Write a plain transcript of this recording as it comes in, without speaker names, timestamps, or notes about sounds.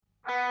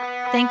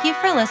Thank you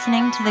for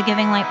listening to the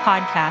Giving Light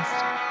podcast.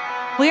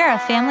 We are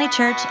a family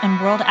church and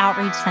world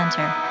outreach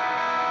center.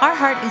 Our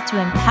heart is to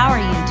empower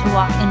you to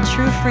walk in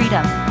true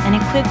freedom and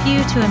equip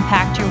you to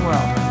impact your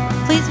world.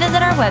 Please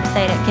visit our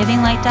website at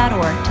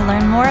givinglight.org to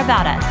learn more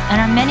about us and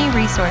our many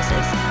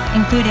resources,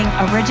 including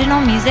original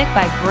music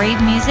by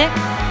Brave Music,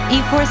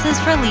 e-courses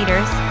for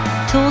leaders,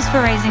 tools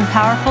for raising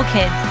powerful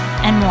kids,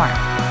 and more.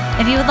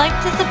 If you would like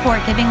to support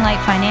Giving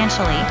Light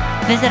financially,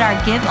 visit our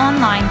Give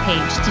Online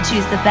page to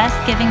choose the best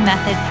giving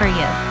method for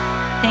you.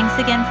 Thanks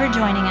again for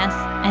joining us,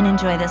 and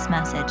enjoy this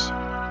message.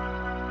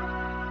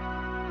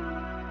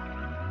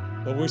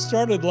 Well, we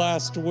started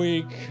last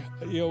week.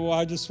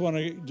 I just want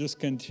to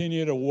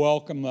continue to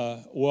welcome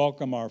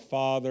our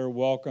Father,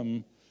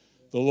 welcome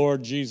the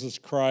Lord Jesus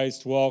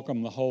Christ,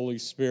 welcome the Holy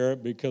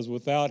Spirit, because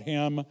without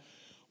Him,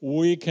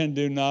 we can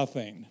do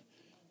nothing.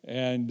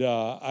 And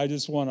I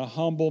just want to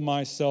humble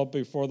myself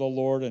before the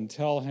Lord and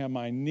tell Him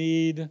I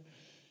need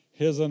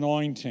His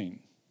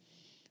anointing.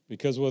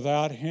 Because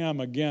without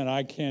Him, again,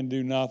 I can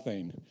do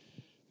nothing.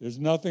 There's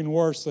nothing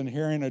worse than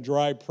hearing a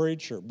dry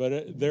preacher,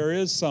 but there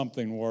is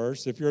something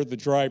worse if you're the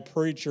dry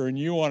preacher and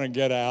you want to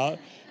get out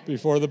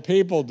before the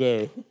people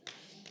do.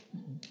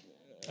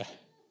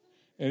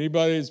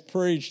 Anybody who's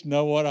preached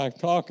know what I'm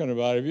talking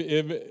about.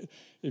 If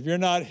you're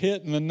not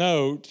hitting the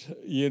note,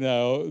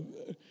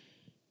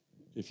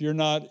 if you're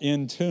not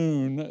in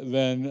tune,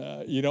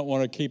 then you don't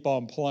want to keep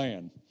on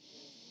playing.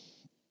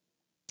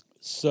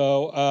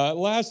 So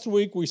last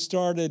week we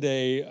started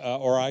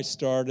I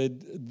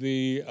started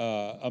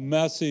a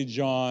message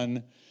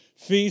on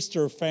feast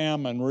or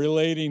famine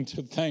relating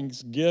to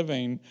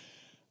Thanksgiving,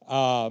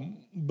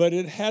 but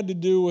it had to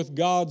do with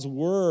God's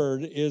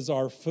word is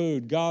our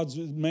food.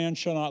 Man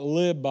shall not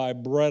live by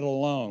bread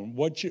alone.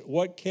 What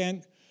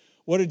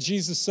did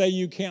Jesus say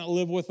you can't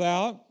live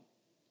without?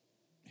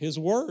 His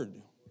word.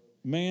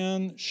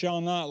 Man shall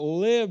not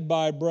live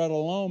by bread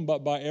alone,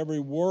 but by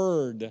every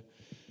word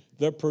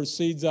that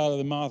proceeds out of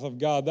the mouth of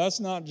God. That's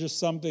not just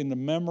something to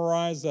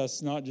memorize.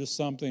 That's not just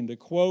something to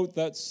quote.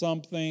 That's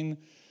something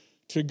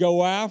to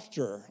go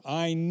after.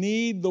 I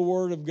need the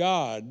word of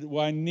God.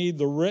 I need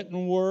the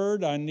written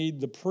word. I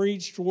need the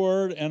preached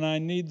word. And I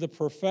need the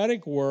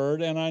prophetic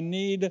word. And I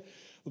need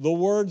the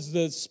words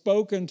that's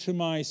spoken to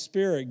my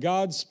spirit.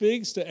 God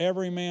speaks to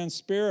every man's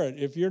spirit.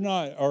 If you're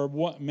not, or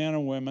men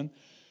and women,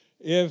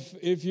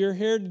 If you're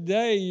here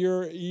today,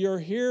 you're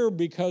here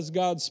because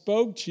God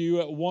spoke to you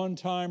at one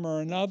time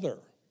or another.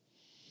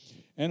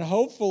 And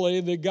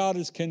hopefully that God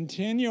is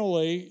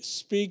continually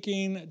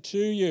speaking to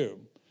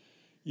you.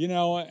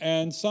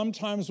 And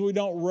sometimes we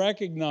don't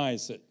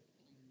recognize it.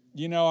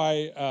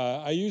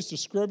 I used a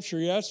scripture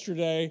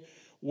yesterday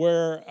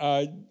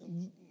where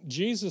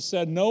Jesus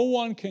said, "No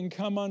one can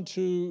come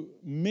unto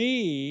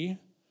me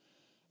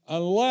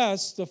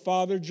unless the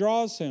Father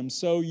draws him."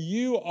 So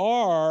you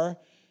are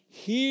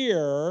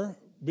here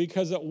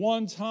because at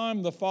one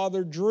time the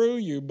Father drew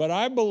you, but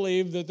I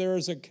believe that there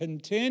is a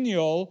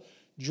continual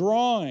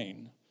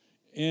drawing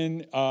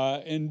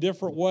in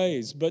different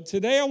ways. But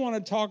today I want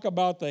to talk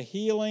about the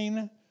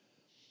healing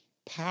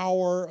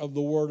power of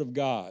the Word of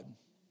God.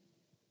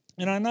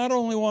 And I not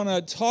only want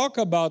to talk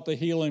about the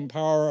healing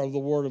power of the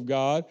Word of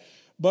God,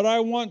 but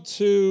I want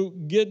to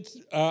get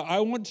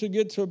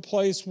to a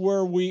place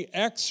where we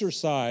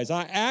exercise.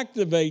 I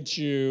activate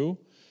you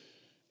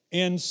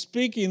in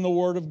speaking the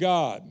word of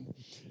God.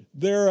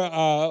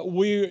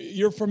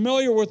 You're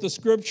familiar with the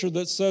scripture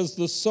that says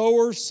the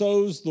sower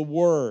sows the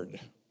word.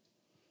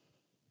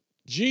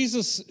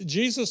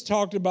 Jesus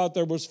talked about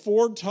there was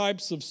 4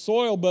 types of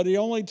soil, but he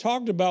only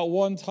talked about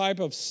one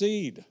type of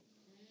seed.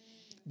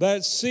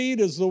 That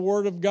seed is the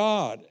word of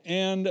God.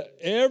 And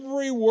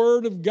every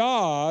word of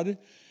God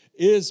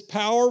is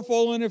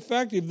powerful and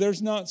effective.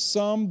 There's not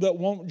some that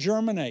won't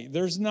germinate.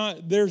 There's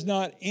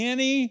not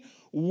any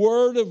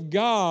word of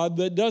God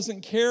that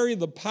doesn't carry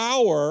the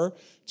power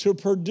to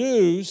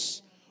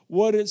produce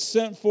what it's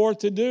sent forth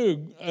to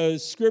do.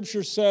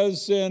 Scripture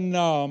says in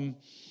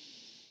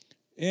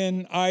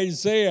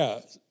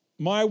Isaiah,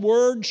 "My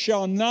word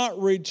shall not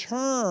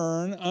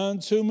return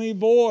unto me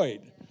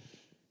void."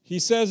 He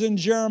says in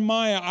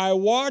Jeremiah, "I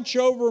watch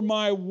over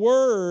my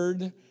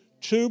word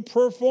to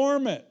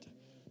perform it."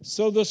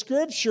 So the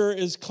scripture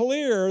is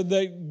clear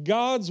that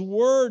God's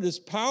word is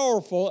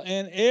powerful,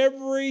 and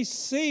every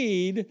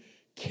seed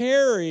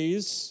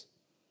carries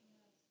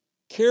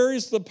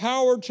the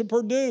power to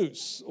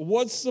produce.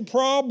 What's the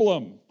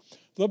problem?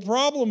 The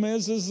problem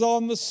is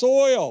on the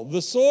soil.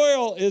 The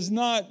soil is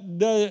not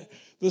the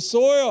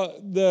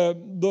soil.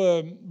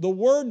 The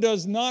word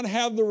does not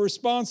have the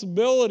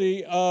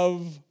responsibility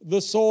of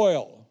the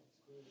soil.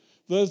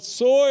 The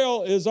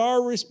soil is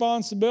our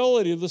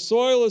responsibility. The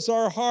soil is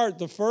our heart.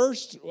 The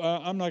first,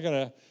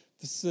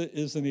 this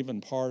isn't even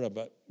part of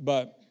it,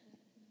 but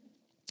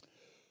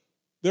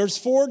there's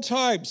 4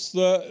 types.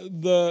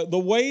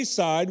 The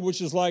wayside,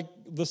 which is like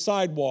the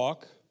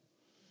sidewalk.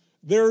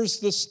 There's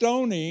the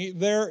stony.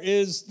 There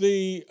is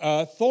the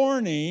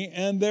thorny,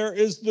 and there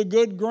is the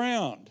good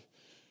ground.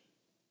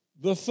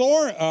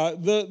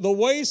 the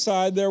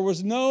wayside, there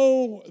was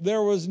no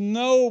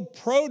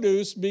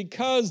produce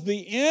because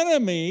the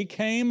enemy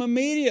came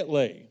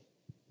immediately.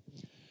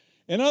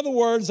 In other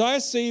words, I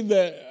see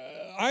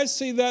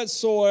that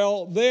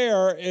soil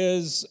there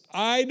is,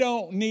 I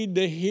don't need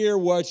to hear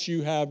what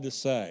you have to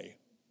say.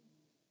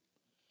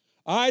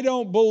 I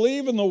don't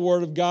believe in the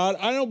Word of God.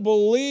 I don't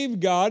believe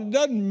God. It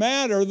doesn't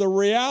matter. The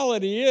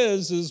reality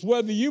is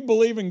whether you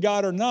believe in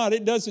God or not,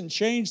 it doesn't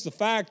change the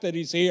fact that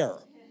He's here.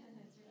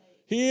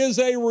 He is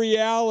a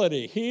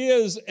reality. He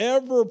is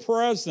ever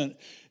present.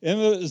 And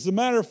as a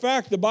matter of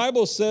fact, the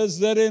Bible says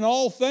that in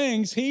all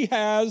things He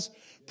has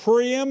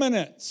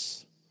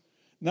preeminence.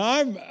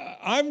 Now,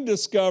 I'm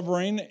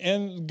discovering,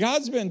 and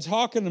God's been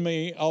talking to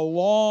me a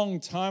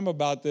long time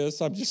about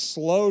this. I'm just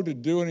slow to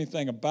do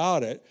anything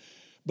about it.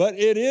 But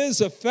it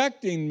is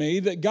affecting me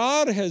that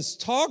God has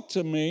talked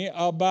to me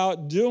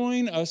about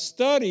doing a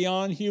study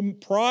on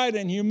pride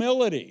and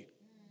humility.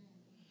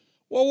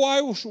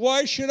 Well,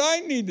 why should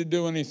I need to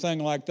do anything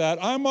like that?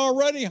 I'm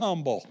already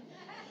humble.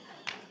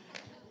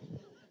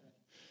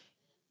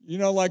 You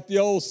know, like the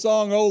old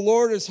song, "Oh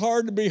Lord, it's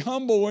hard to be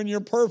humble when you're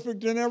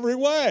perfect in every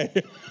way."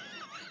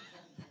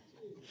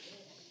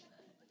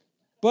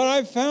 But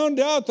I found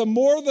out the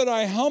more that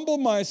I humble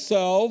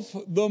myself,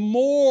 the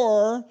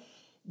more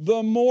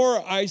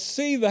I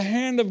see the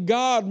hand of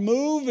God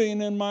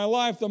moving in my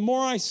life, the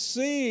more I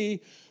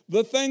see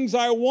the things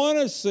I want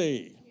to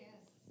see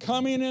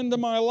coming into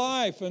my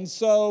life. And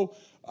so,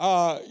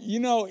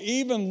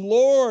 even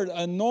Lord,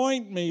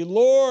 anoint me.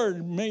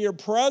 Lord, may your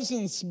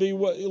presence be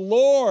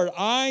Lord,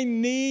 I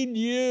need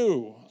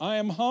you. I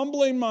am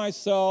humbling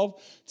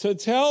myself to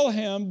tell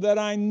him that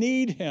I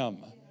need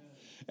him.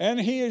 And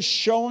he is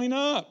showing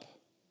up.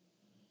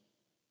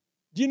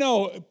 You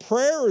know,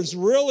 prayer is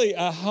really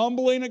a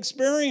humbling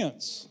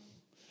experience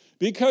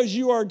because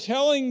you are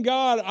telling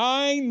God,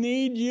 I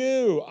need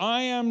you.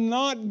 I am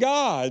not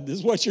God,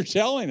 is what you're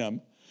telling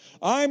him.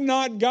 I'm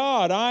not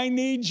God. I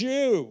need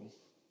you.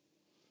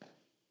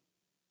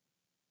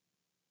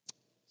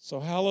 So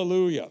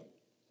hallelujah.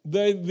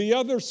 The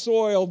other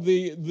soil,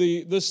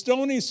 the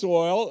stony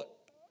soil,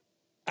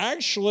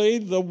 actually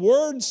the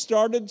word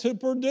started to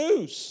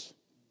produce.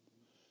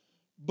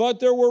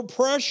 But there were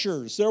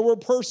pressures, there were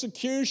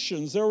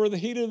persecutions, there were the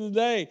heat of the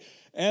day.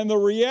 And the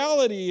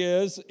reality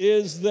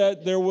is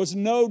that there was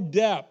no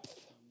depth.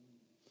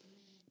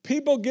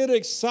 People get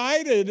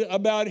excited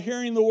about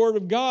hearing the word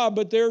of God,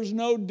 but there's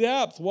no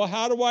depth. Well,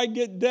 how do I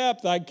get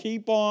depth? I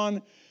keep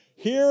on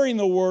hearing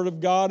the word of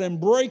God and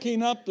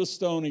breaking up the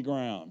stony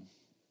ground.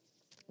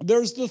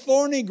 There's the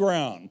thorny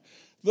ground.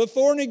 The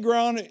thorny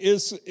ground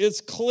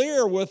it's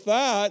clear with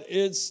that.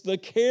 It's the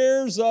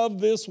cares of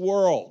this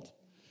world.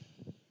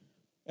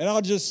 And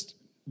I'll just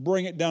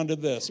bring it down to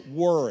this: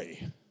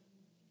 worry.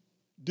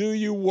 Do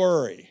you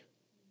worry?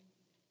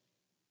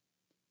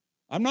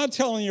 I'm not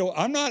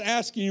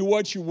asking you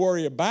what you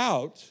worry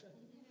about.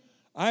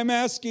 I'm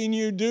asking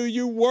you, do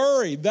you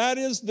worry? That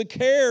is the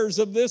cares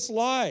of this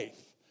life,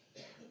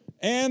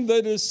 and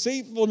the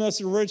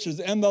deceitfulness of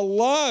riches, and the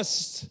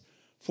lust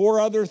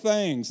for other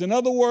things. In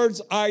other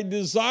words, I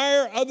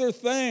desire other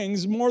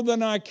things more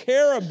than I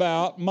care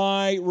about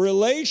my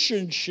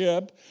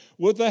relationship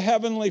with the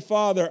Heavenly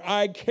Father.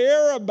 I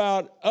care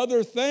about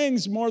other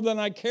things more than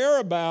I care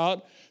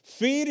about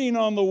feeding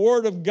on the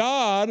Word of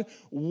God,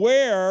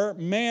 where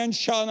man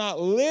shall not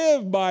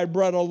live by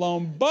bread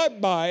alone,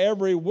 but by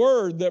every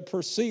word that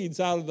proceeds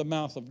out of the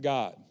mouth of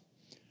God.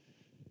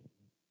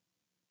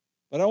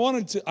 But I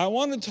want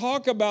to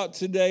talk about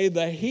today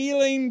the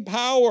healing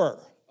power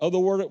of the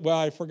Word. Well,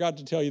 I forgot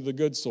to tell you the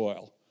good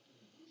soil.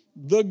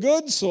 The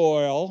good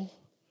soil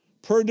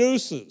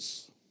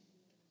produces.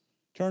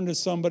 Turn to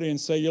somebody and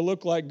say, you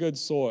look like good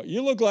soil.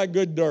 You look like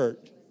good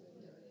dirt.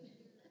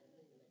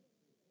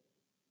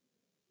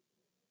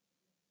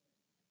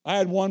 I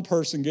had one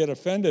person get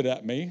offended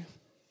at me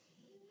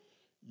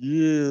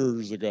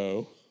years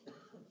ago,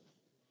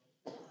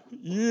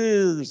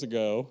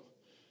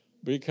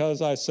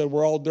 because I said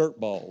we're all dirt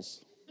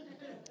balls.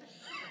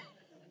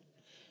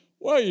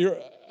 Well,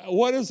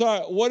 what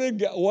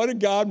did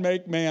God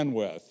make man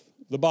with?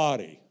 The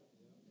body,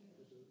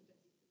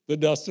 the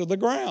dust of the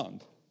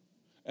ground.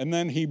 And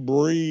then he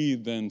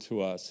breathed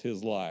into us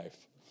his life.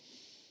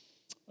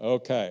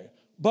 Okay.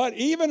 But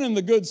even in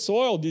the good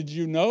soil, did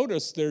you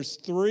notice there's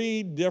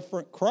 3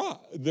 different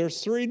crops?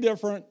 There's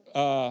 30-fold,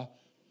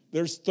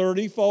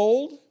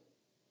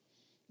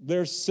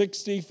 there's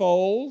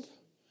 60-fold,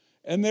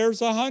 and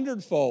there's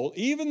 100-fold.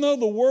 Even though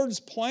the word's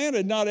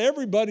planted, not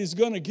everybody's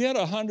going to get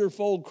a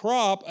 100-fold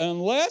crop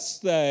unless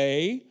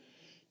they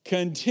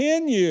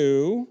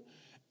continue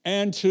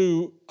and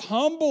to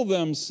humble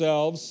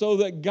themselves so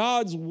that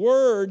God's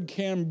word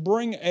can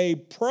bring a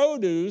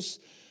produce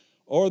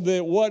or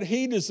what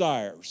he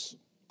desires.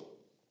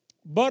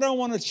 But I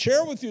want to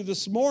share with you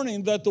this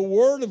morning that the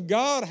word of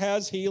God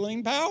has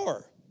healing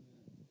power.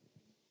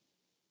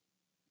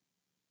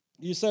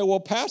 You say, well,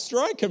 Pastor,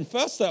 I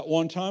confessed that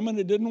one time and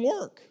it didn't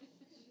work.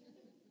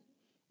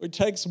 It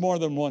takes more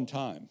than one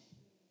time.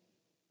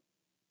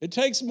 It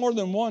takes more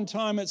than one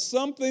time. It's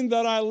something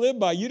that I live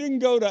by. I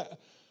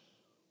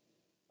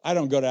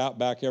don't go to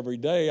Outback every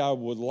day. I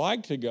would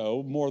like to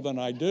go more than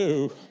I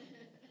do.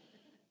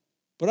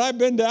 But I've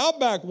been to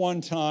Outback one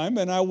time,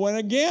 and I went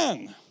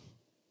again.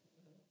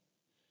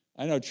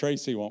 I know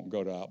Tracy won't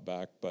go to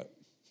Outback, but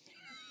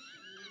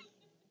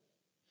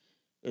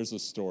there's a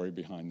story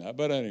behind that.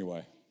 But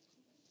anyway.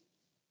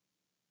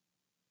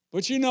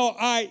 But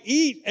I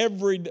eat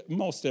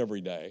most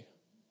every day.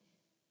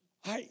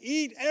 I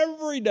eat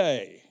every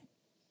day.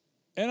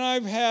 And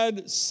I've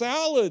had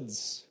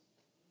salads.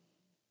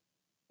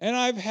 And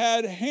I've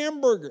had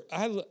hamburger.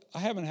 I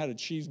haven't had a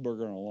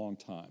cheeseburger in a long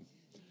time.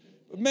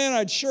 But man,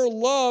 I'd sure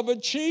love a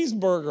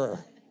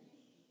cheeseburger.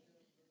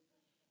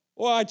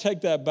 Well, I take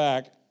that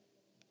back.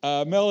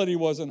 Melody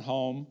wasn't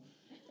home.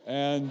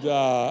 And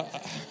I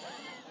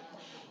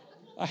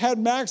had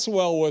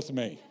Maxwell with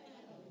me.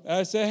 And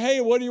I said,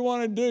 hey, what do you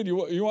want to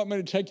do? You want me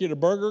to take you to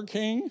Burger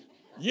King?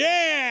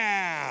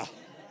 Yeah!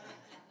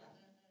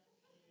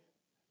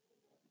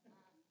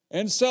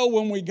 And so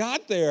when we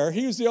got there,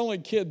 he was the only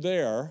kid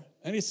there,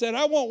 and he said,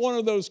 I want one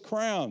of those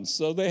crowns.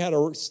 So they had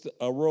a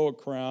row of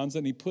crowns,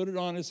 and he put it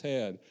on his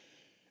head.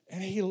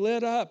 And he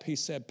lit up. He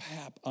said,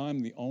 Pap,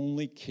 I'm the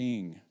only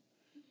king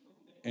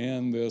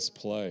in this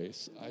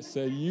place. I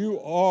said,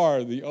 you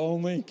are the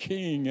only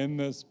king in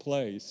this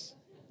place.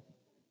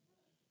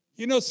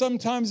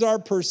 Sometimes our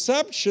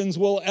perceptions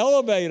will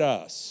elevate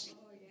us.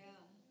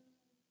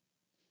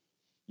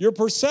 Your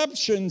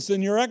perceptions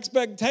and your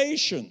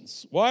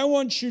expectations. Well, I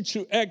want you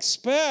to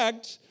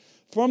expect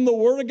from the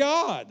Word of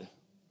God.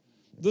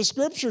 The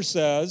Scripture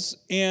says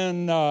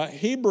in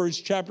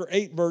Hebrews chapter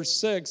 8, verse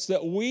 6,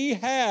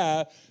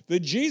 that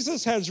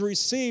Jesus has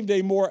received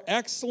a more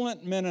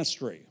excellent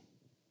ministry.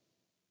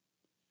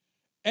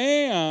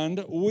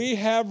 And we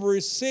have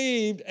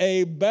received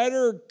a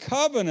better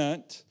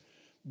covenant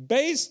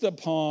based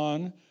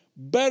upon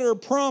better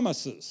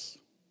promises.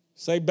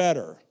 Say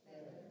better.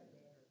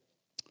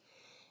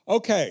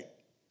 Okay,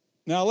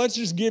 now let's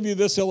just give you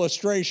this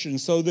illustration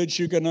so that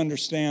you can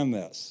understand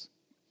this.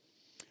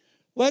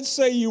 Let's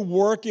say you're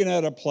working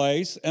at a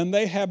place and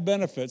they have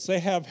benefits. They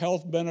have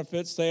health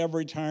benefits, they have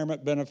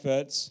retirement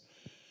benefits,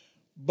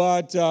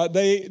 but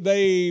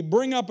they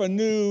bring up a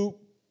new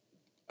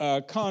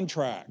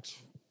contract,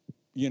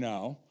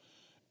 and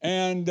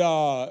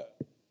in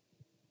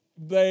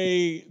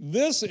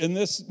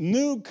this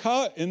new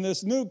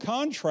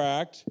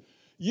contract,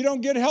 you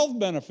don't get health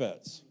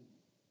benefits.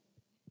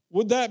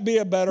 Would that be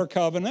a better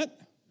covenant?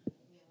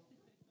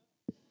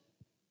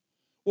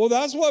 Well,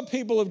 that's what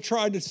people have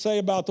tried to say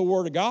about the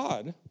Word of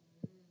God.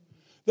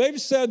 They've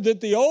said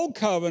that the old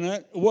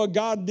covenant,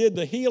 God did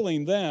the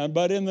healing then,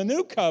 but in the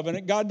new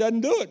covenant, God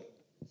doesn't do it.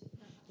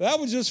 That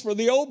was just for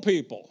the old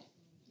people.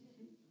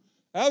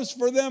 That was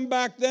for them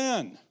back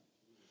then.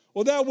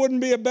 Well, that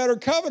wouldn't be a better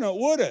covenant,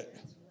 would it?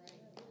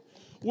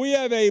 We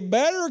have a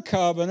better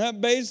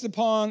covenant based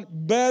upon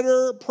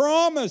better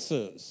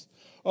promises.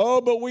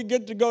 Oh, but we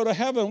get to go to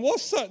heaven. Well,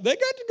 they got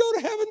to go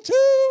to heaven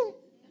too.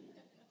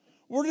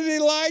 Where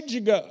did Elijah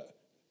go?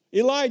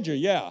 Elijah,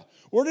 yeah.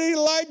 Where did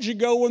Elijah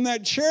go when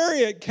that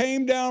chariot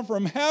came down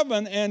from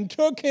heaven and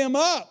took him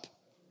up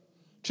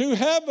to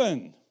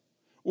heaven?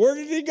 Where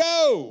did he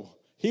go?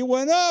 He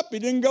went up. He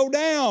didn't go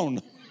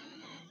down.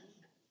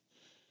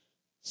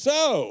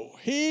 So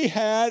they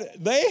had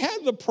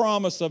the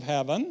promise of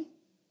heaven.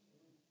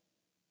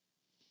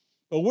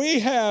 But we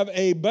have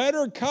a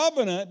better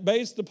covenant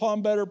based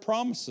upon better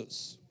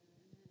promises.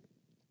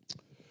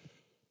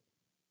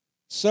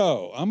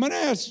 So I'm going to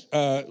ask,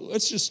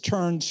 let's just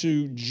turn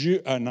to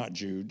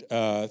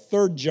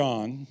 3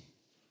 John.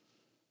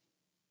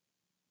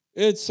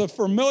 It's a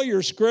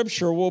familiar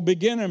scripture. We'll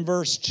begin in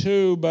verse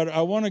 2, but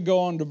I want to go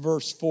on to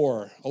verse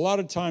 4. A lot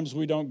of times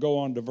we don't go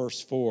on to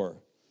verse 4.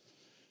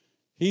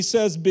 He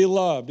says,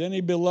 beloved. Any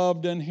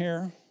beloved in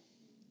here?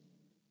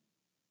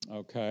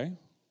 Okay.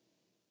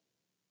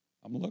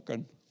 I'm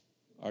looking.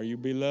 Are you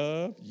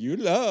beloved? You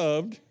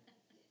loved.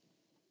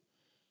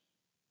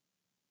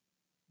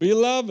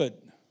 Beloved,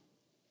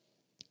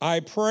 I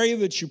pray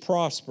that you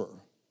prosper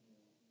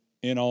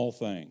in all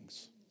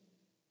things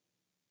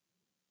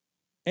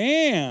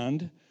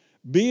and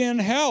be in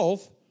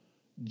health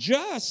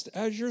just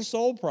as your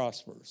soul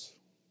prospers.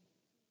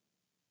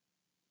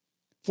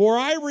 For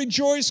I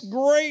rejoiced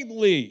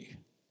greatly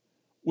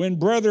when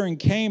brethren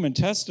came and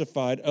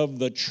testified of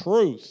the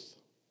truth.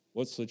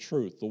 What's the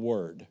truth? The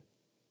word.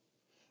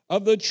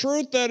 Of the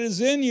truth that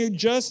is in you,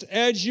 just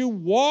as you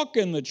walk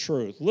in the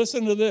truth.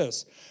 Listen to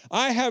this.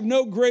 I have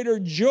no greater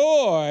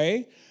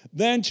joy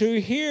than to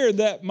hear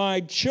that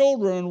my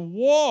children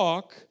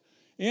walk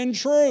in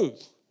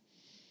truth.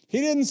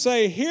 He didn't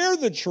say hear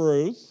the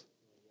truth.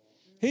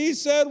 He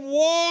said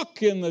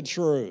walk in the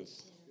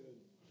truth.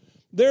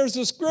 There's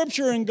a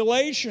scripture in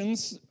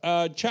Galatians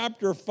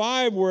chapter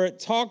 5 where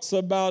it talks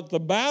about the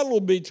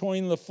battle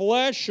between the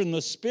flesh and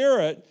the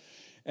spirit.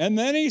 And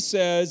then he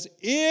says,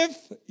 if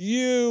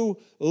you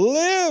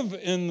live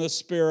in the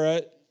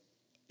Spirit,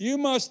 you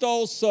must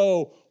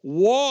also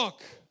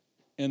walk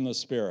in the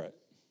Spirit.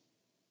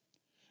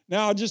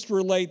 Now, I'll just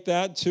relate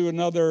that to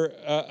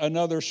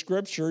another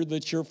scripture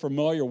that you're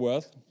familiar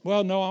with.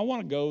 Well, no, I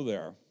want to go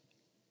there.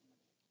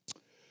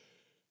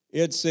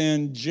 It's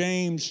in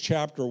James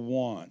chapter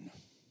 1.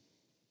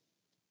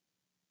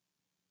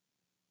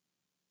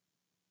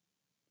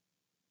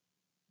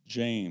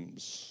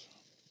 James.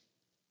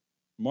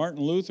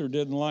 Martin Luther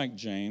didn't like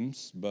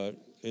James, but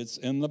it's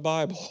in the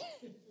Bible.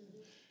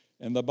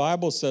 And the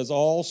Bible says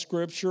all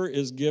scripture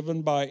is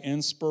given by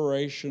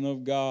inspiration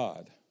of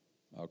God.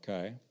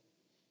 Okay?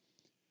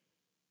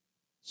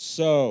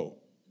 So,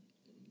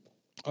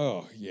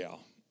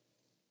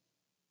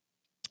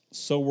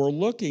 So we're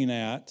looking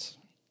at,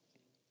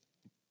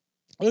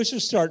 let's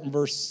just start in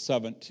verse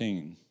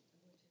 17.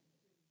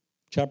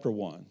 Chapter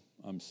 1.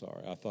 I'm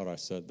sorry, I thought I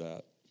said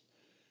that.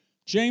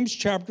 James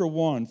chapter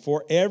 1,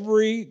 for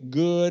every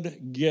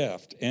good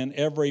gift and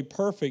every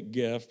perfect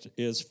gift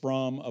is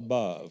from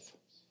above.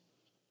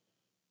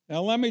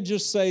 Now let me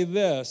just say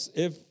this,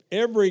 if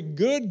every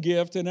good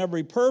gift and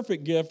every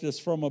perfect gift is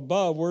from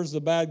above, where's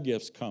the bad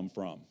gifts come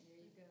from?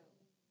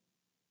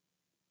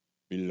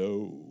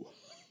 Below.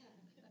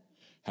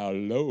 How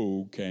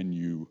low can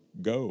you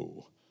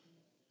go?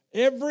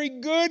 Every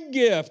good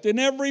gift and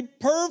every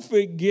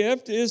perfect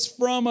gift is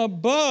from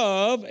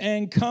above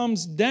and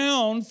comes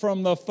down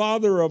from the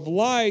Father of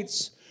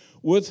lights,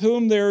 with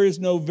whom there is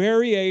no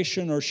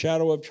variation or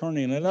shadow of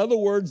turning. In other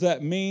words,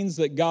 that means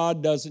that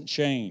God doesn't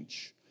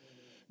change.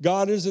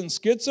 God isn't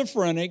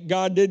schizophrenic.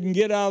 God didn't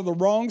get out of the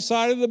wrong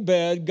side of the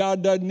bed.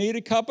 God doesn't need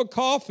a cup of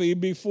coffee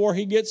before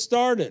he gets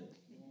started.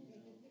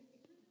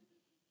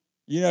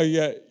 You know,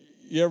 you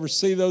ever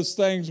see those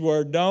things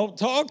where don't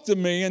talk to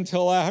me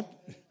until after?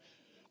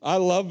 I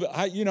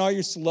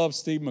used to love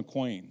Steve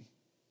McQueen.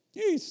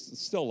 He's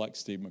still like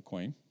Steve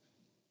McQueen.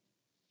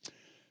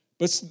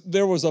 But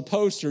there was a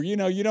poster, you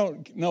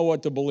don't know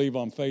what to believe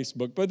on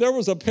Facebook, but there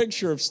was a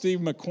picture of Steve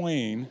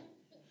McQueen,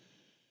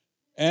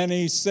 and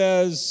he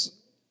says,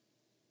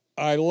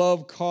 I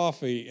love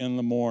coffee in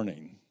the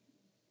morning.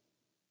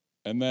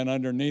 And then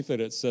underneath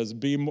it says,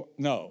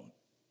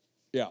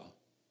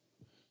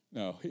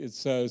 it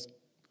says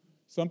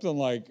something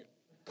like,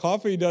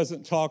 coffee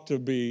doesn't talk to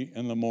me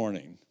in the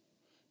morning.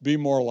 Be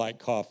more like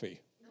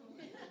coffee.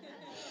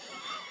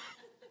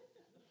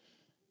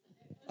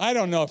 I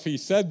don't know if he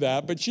said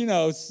that, but you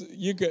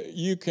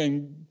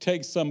can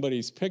take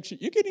somebody's picture.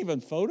 You can even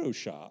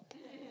Photoshop.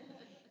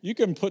 You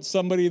can put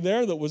somebody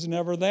there that was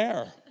never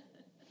there.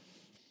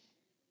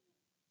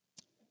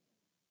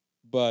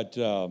 But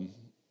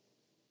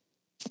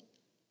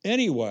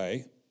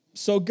anyway,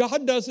 so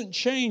God doesn't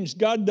change.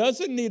 God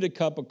doesn't need a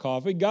cup of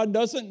coffee. God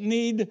doesn't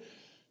need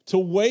to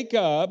wake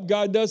up.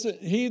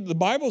 The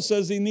Bible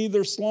says he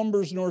neither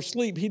slumbers nor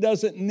sleep. He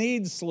doesn't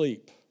need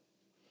sleep.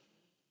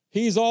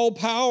 He's all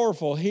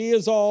powerful.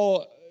 He's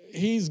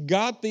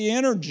got the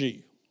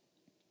energy.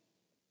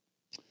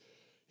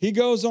 He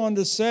goes on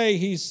to say,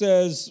 he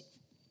says,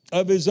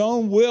 of his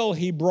own will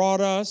he brought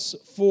us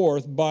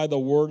forth by the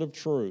word of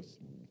truth.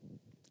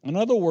 In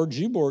other words,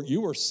 you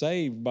were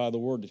saved by the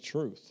word of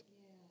truth.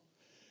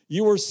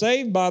 You were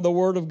saved by the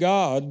word of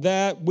God,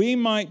 that we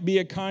might be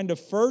a kind of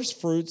first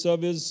fruits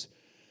of his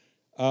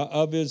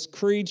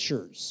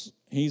creatures.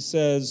 He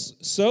says,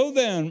 so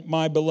then,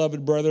 my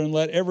beloved brethren,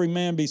 let every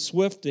man be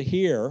swift to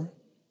hear,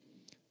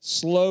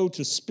 slow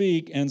to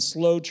speak, and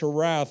slow to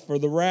wrath, for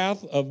the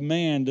wrath of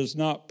man does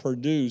not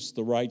produce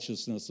the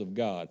righteousness of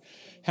God.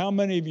 How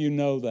many of you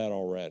know that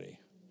already?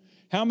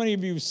 How many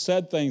of you have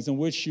said things in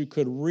which you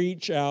could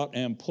reach out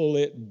and pull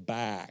it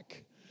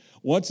back?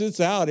 Once it's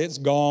out, it's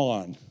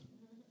gone.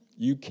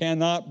 You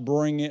cannot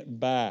bring it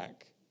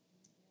back.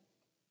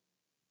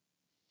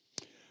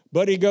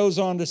 But he goes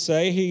on to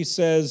say, he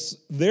says,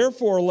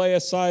 therefore lay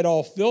aside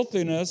all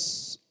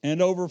filthiness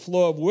and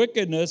overflow of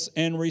wickedness,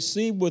 and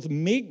receive with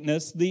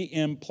meekness the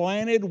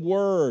implanted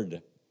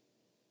word.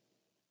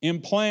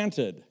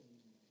 Implanted.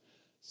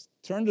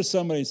 Turn to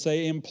somebody and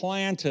say,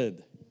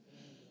 implanted.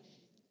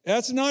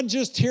 That's not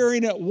just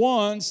hearing it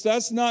once.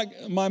 That's not,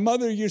 my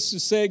mother used to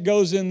say it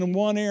goes in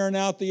one ear and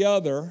out the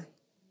other.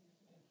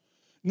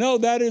 No,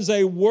 that is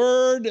a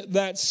word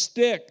that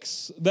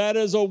sticks. That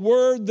is a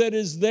word that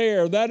is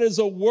there. That is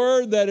a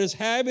word that is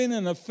having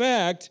an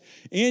effect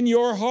in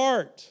your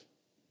heart.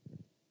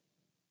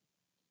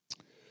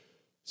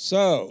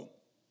 So,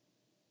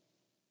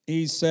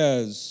 he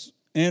says,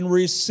 and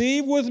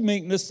receive with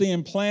meekness the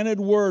implanted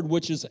word,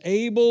 which is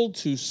able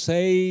to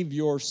save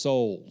your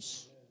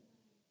souls.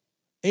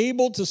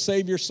 Able to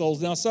save your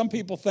souls. Now, some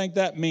people think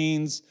that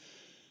means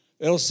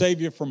it'll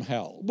save you from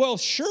hell. Well,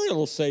 sure,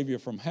 it'll save you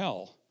from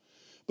hell.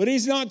 But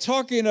he's not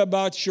talking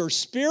about your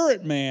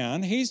spirit,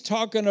 man. He's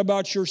talking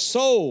about your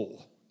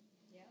soul.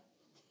 Yeah.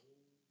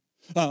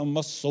 I'm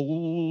a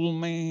soul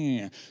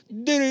man.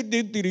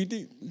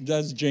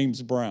 That's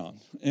James Brown.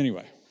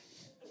 Anyway.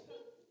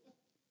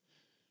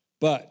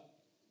 But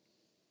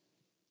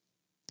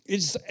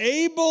it's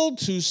able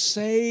to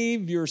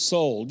save your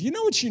soul. Do you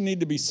know what you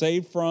need to be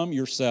saved from?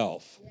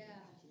 Yourself. Yeah,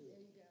 there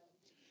you go.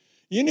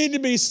 You need to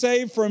be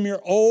saved from your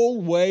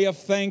old way of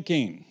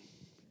thinking.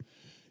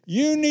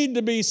 You need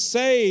to be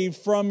saved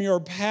from your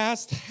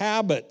past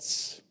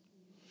habits.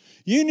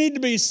 You need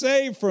to be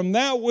saved from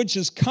that which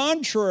is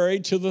contrary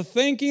to the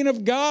thinking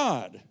of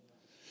God.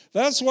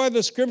 That's why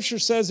the scripture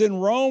says in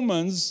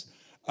Romans,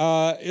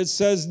 it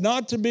says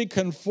not to be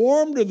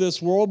conformed to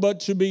this world, but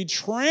to be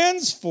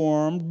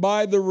transformed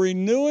by the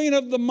renewing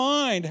of the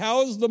mind.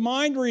 How is the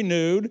mind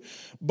renewed?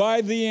 By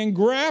the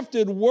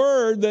engrafted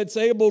word that's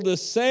able to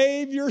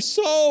save your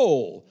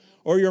soul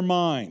or your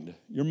mind.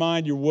 Your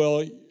mind, your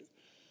will,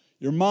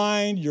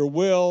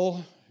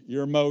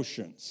 your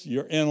emotions,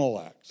 your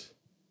intellect.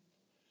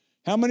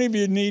 How many of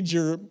you need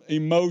your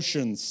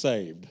emotions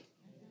saved?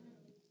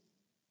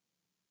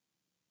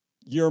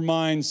 Your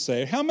mind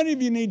saved. How many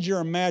of you need your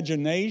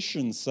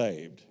imagination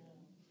saved?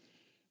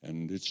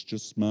 And it's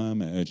just my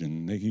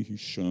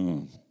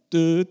imagination.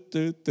 Running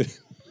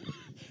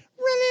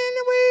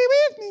away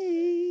with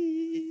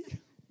me.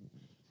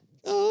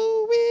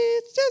 Oh,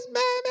 it's just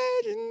my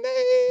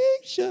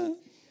imagination.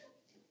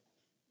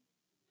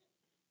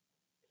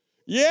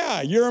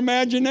 Yeah, your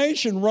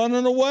imagination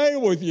running away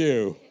with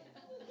you.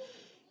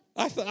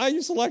 I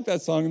used to like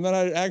that song, and then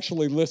I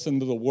actually listened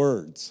to the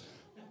words.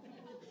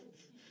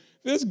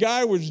 This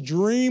guy was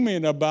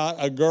dreaming about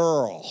a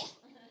girl,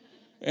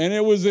 and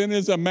it was in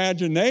his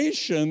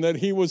imagination that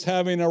he was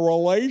having a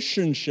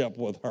relationship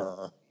with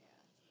her.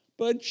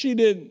 But she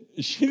didn't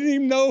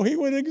even know he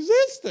would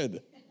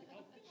existed.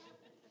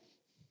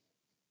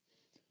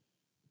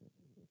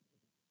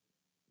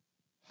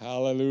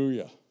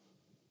 Hallelujah.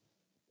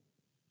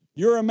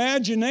 Your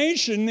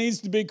imagination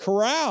needs to be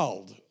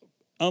corralled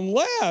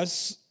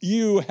unless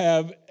you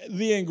have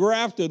the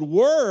engrafted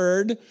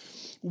word,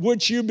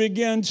 which you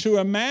begin to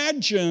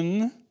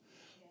imagine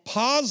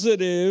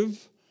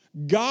positive,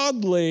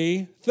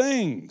 godly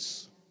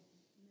things.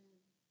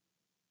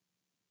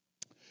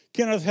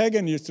 Kenneth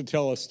Hagin used to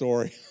tell a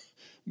story.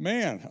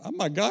 Man,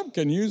 my God,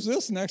 can use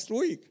this next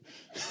week.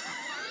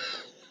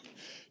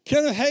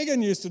 Kenneth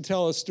Hagin used to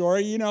tell a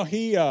story. You know,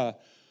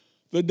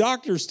 the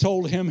doctors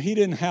told him he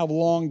didn't have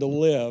long to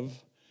live.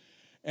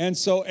 And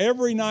so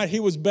every night he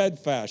was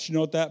bedfast. You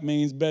know what that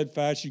means?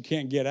 Bedfast, you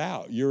can't get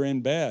out. You're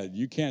in bed.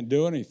 You can't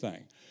do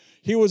anything.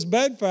 He was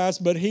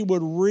bedfast, but he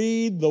would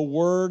read the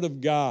Word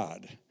of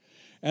God.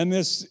 And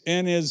his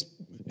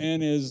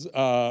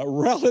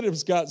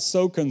relatives got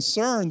so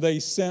concerned, they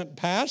sent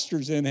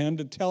pastors in him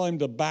to tell him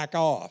to back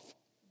off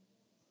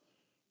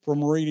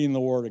from reading the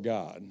Word of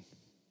God.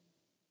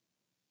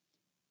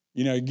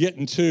 You know,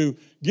 getting too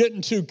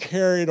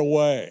carried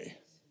away.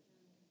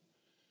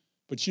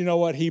 But you know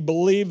what? He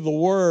believed the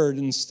Word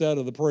instead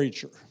of the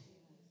preacher.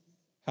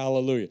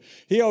 Hallelujah.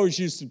 He always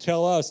used to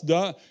tell us,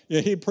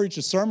 he'd preach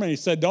a sermon, he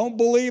said, don't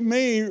believe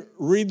me,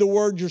 read the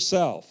Word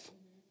yourself.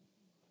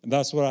 And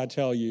that's what I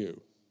tell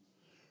you.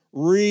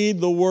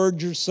 Read the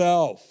Word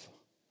yourself.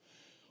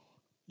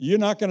 You're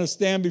not going to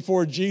stand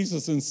before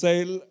Jesus and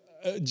say,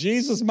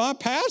 Jesus, my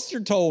pastor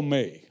told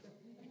me.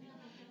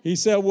 He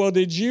said, well,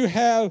 did you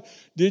have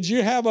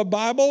a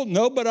Bible?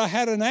 No, but I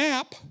had an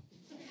app.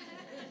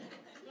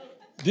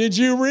 Did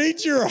you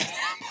read your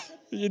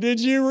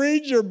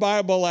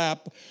Bible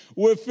app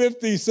with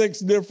 56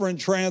 different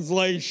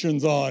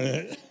translations on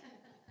it?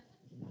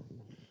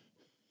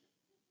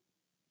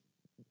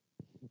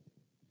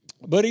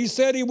 But he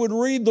said he would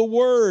read the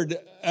Word,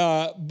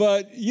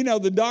 but, you know,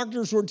 the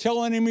doctors were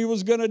telling him he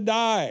was going to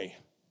die.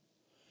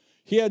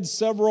 He had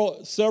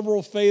several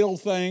fatal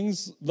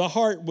things. The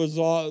heart was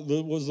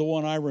the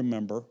one I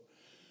remember,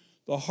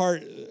 the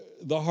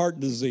heart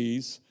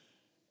disease.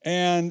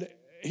 And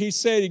he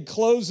said he'd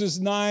close his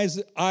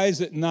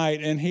eyes at night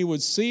and he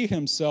would see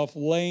himself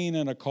laying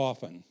in a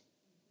coffin.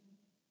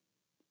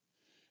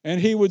 And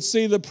he would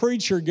see the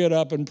preacher get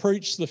up and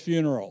preach the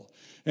funeral.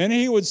 And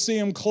he would see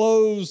him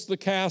close the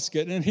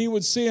casket. And he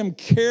would see him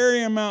carry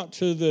him out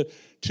to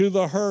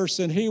the hearse.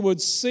 And he would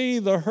see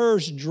the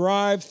hearse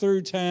drive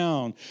through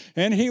town.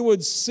 And he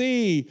would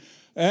see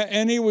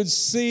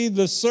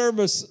the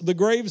service, the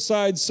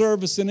graveside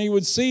service, and he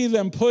would see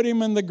them put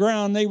him in the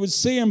ground. They would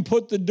see him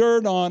put the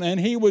dirt on, and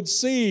he would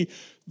see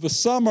the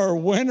summer,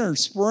 winter,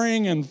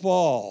 spring, and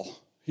fall.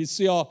 He'd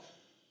see all.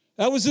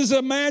 That was his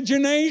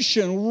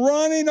imagination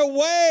running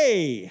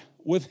away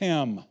with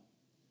him.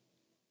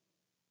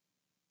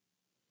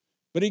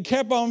 But he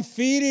kept on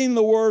feeding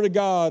the Word of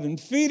God and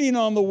feeding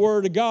on the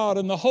Word of God,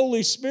 and the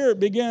Holy Spirit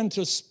began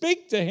to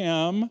speak to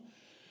him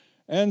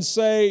and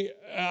say,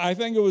 I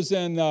think it was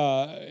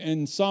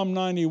in Psalm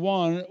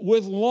 91,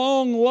 with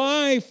long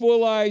life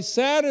will I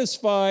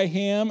satisfy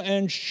him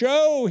and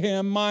show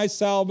him my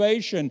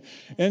salvation.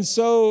 And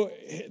so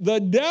the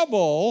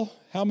devil,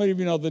 how many of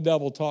you know the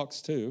devil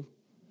talks too?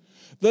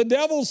 The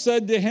devil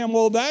said to him,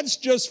 well, that's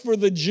just for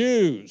the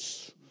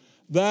Jews.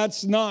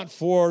 That's not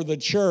for the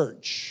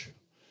church.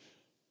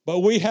 But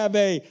we have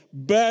a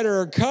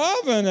better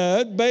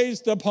covenant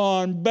based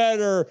upon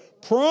better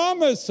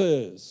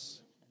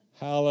promises.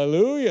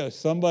 Hallelujah.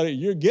 Somebody,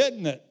 you're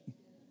getting it.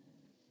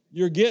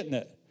 You're getting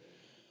it.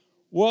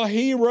 Well,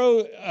 he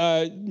wrote,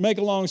 make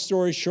a long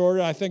story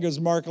short, I think it was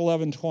Mark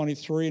 11,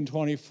 23 and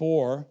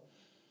 24.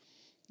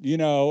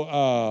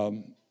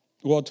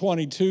 Well,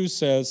 22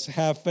 says,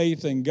 have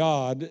faith in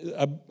God.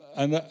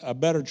 A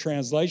better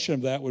translation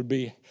of that would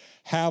be,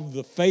 have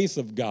the faith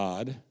of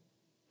God.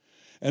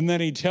 And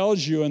then he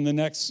tells you in the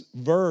next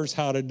verse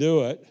how to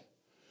do it.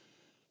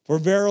 For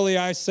verily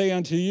I say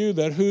unto you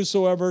that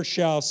whosoever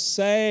shall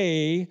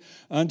say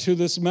unto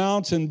this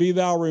mountain, be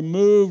thou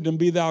removed and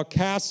be thou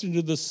cast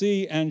into the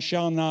sea, and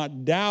shall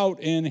not doubt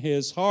in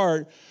his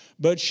heart,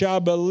 but shall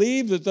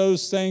believe that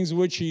those things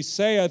which he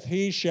saith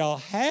he shall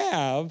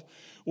have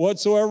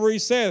whatsoever he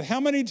saith. How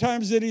many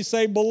times did he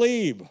say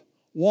believe?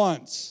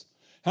 Once.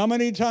 How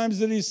many times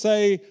did he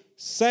say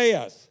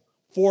saith?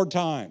 4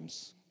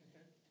 times.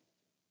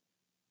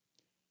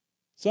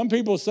 Some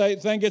people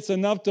think it's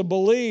enough to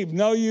believe.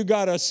 No, you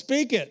got to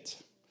speak it.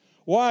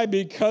 Why?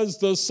 Because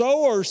the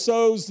sower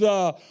sows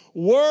the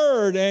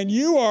word, and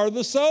you are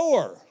the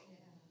sower.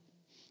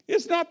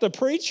 It's not the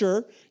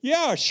preacher.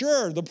 Yeah,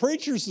 sure, the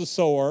preacher's the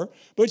sower,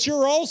 but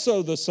you're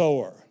also the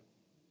sower.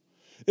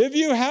 If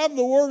you have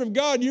the word of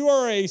God, you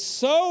are a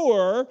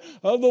sower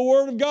of the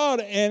word of God,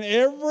 and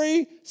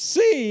every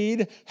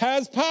seed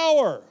has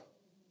power.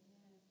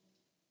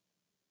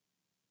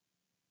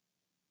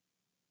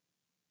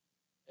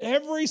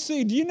 Every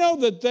seed. Do you know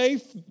that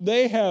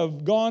they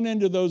have gone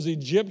into those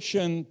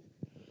Egyptian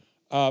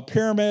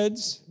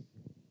pyramids?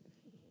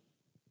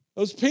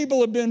 Those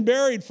people have been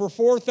buried for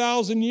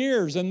 4,000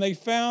 years, and they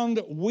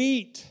found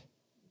wheat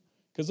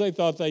because they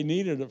thought they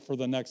needed it for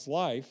the next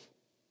life.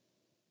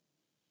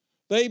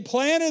 They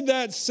planted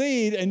that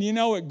seed, and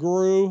it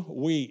grew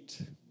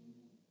wheat.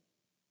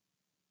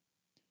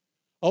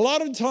 A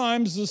lot of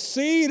times the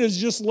seed is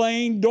just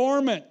laying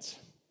dormant.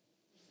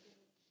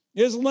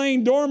 It's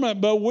laying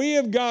dormant, but we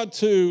have got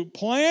to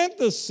plant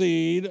the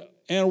seed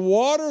and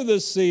water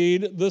the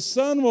seed. The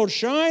sun will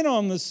shine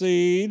on the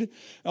seed,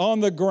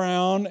 on the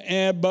ground,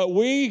 but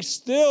we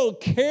still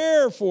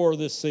care for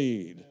the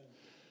seed.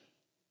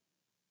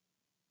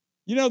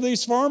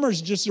 These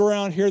farmers just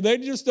around here, they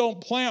just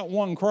don't plant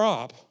one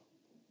crop.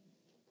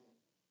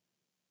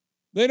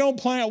 They don't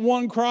plant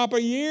one crop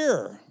a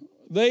year.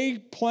 They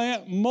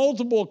plant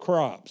multiple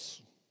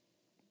crops.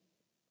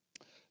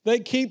 They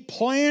keep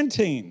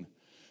planting.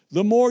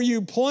 The more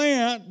you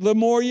plant, the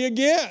more you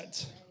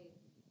get.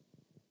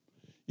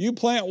 You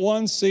plant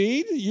one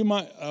seed,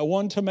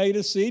 one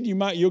tomato seed,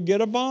 you'll get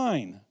a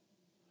vine.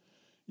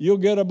 You'll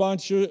get I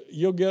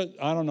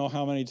don't know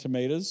how many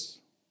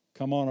tomatoes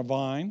come on a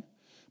vine,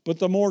 but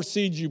the more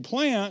seeds you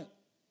plant,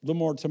 the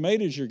more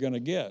tomatoes you're going to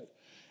get.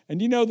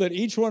 And you know that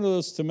each one of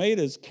those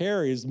tomatoes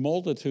carries a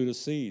multitude of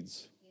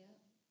seeds.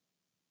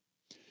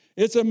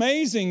 Yeah. It's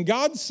amazing.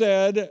 God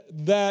said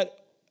that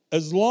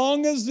as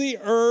long as the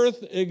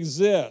earth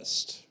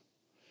exists,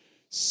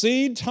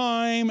 seed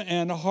time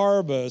and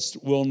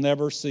harvest will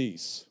never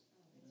cease.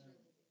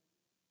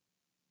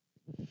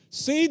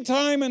 Seed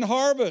time and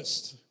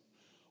harvest.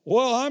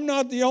 Well, I'm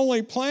not the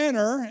only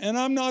planter, and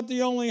I'm not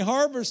the only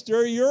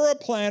harvester. You're a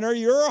planter,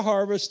 you're a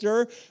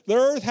harvester. The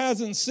earth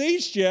hasn't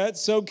ceased yet,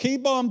 so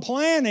keep on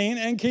planting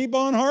and keep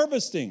on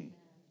harvesting.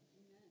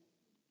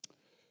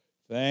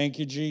 Thank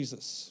you,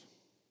 Jesus.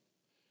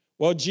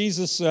 Well,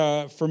 Jesus,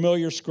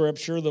 familiar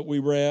scripture that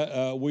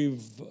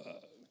we've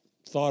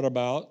thought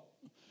about.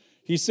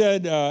 He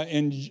said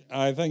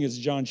I think it's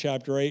John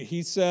chapter 8,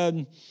 he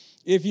said,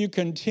 if you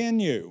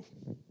continue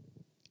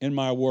in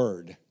my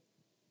word.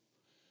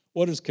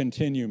 What does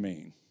continue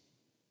mean?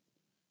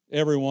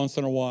 Every once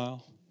in a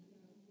while.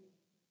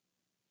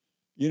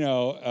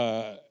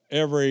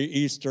 Every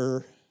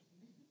Easter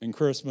and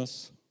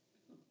Christmas.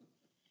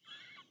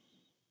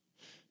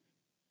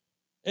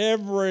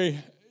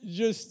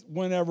 Just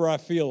whenever I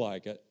feel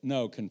like it.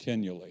 No,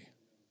 continually.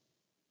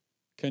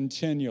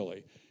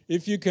 Continually.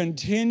 If you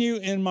continue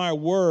in my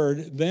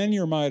word, then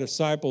you're my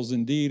disciples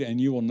indeed, and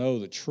you will know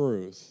the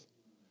truth,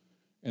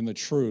 and the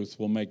truth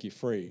will make you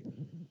free.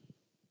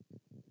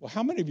 Well,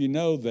 how many of you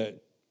know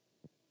that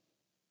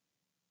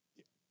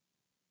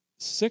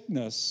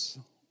sickness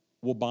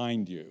will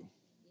bind you?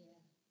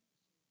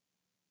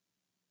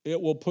 It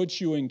will put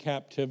you in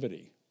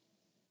captivity.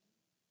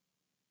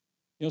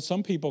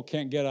 Some people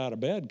can't get out of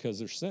bed because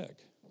they're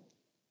sick.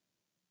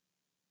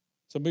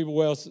 Some people,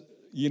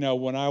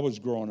 when I was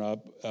growing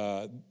up,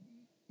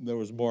 there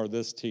was more of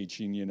this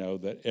teaching,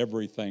 that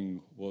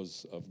everything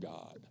was of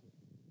God.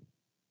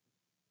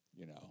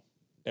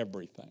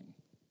 Everything.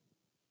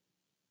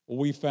 Well,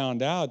 we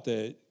found out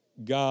that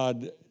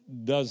God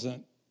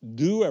doesn't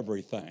do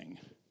everything.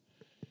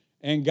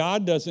 And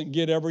God doesn't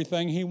get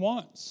everything he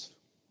wants.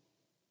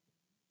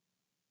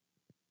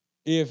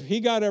 If he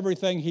got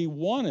everything he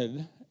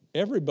wanted,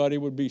 everybody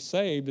would be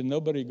saved and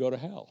nobody would go to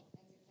hell.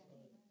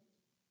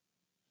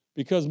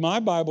 Because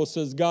my Bible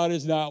says God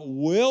is not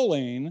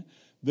willing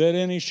that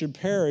any should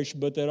perish,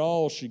 but that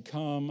all should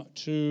come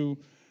to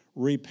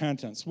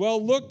repentance.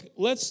 Well,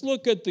 let's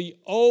look at the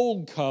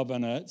old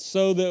covenant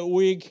so that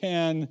we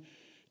can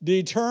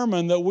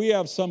determine that we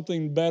have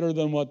something better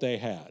than what they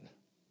had.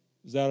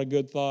 Is that a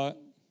good thought?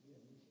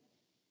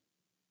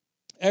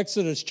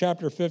 Exodus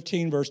chapter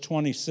 15, verse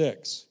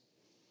 26.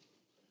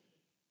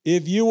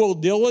 if you will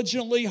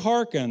diligently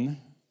hearken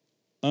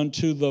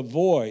unto the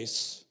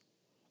voice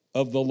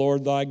of the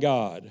Lord thy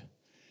God,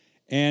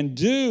 and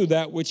do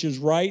that which is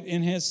right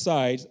in his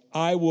sight,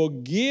 I will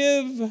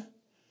give,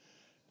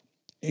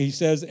 he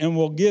says, and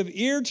will give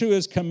ear to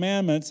his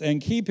commandments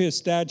and keep his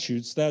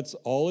statutes. That's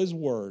all his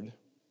word.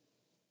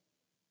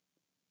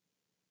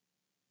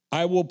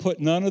 I will put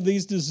none of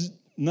these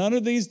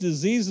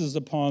diseases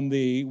upon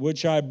thee,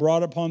 which I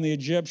brought upon the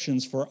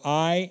Egyptians, for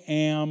I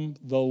am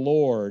the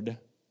Lord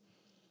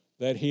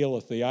that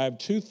healeth thee. I have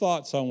two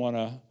thoughts I want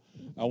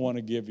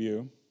to give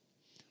you.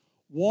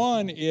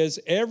 One is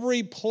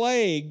every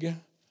plague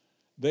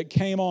that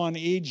came on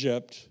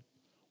Egypt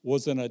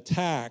was an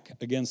attack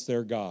against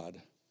their God.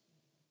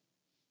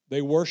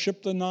 They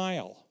worshiped the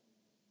Nile.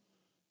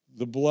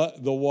 The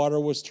water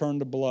was turned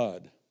to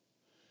blood.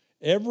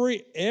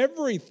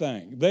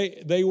 Everything.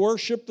 They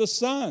worshiped the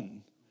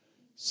sun.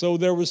 So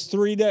there was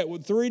 3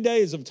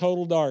 days of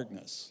total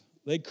darkness.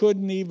 They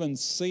couldn't even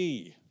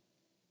see.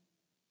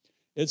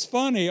 It's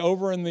funny,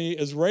 over in the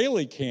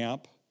Israeli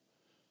camp,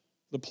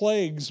 the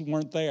plagues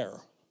weren't there.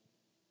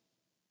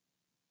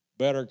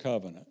 Better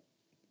covenant,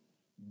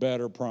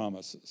 better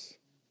promises.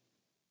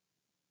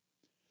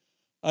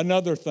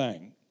 Another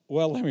thing,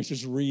 well, let me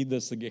just read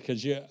this again,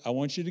 because I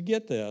want you to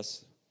get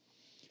this.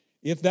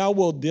 If thou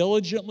wilt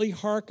diligently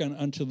hearken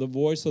unto the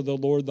voice of the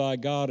Lord thy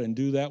God, and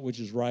do that which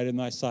is right in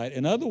thy sight.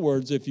 In other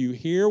words, if you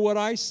hear what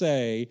I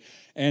say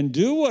and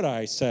do what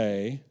I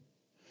say,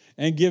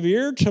 and give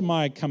ear to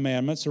my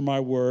commandments or my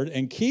word,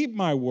 and keep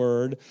my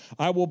word,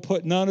 I will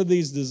put none of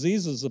these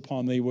diseases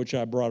upon thee, which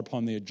I brought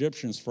upon the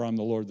Egyptians, for I am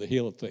the Lord that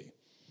healeth thee.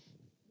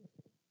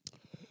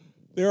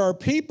 There are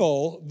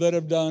people that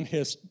have done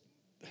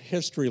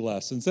history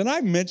lessons, and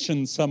I've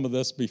mentioned some of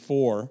this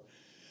before,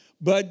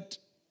 but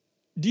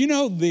do you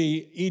know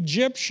the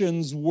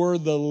Egyptians were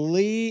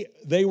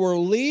they were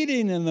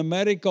leading in the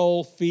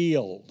medical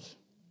field.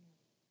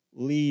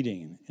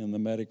 Leading in the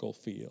medical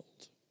field.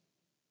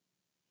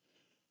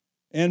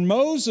 And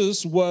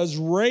Moses was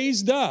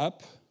raised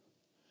up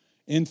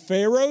in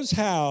Pharaoh's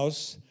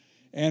house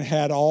and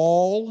had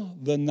all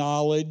the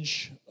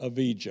knowledge of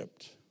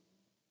Egypt.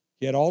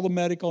 He had all the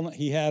medical,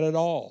 he had it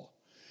all.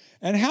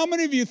 And how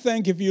many of you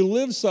think if you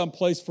lived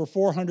someplace for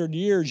 400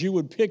 years, you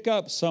would pick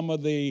up some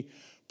of the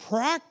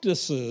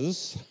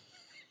practices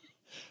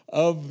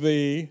of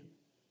the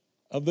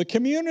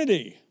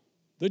community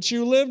that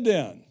you lived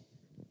in?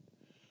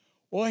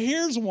 Well,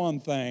 here's one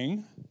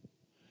thing.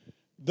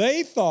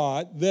 They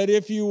thought that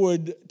if you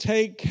would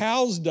take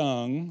cow's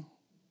dung,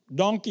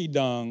 donkey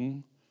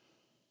dung,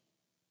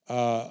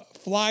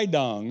 fly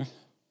dung,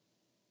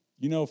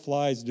 you know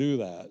flies do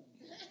that,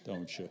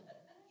 don't you?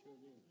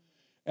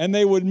 And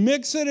they would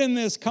mix it in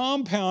this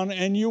compound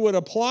and you would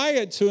apply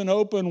it to an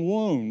open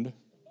wound,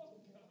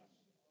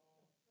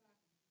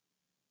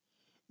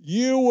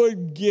 you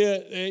would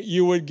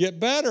get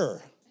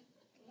better.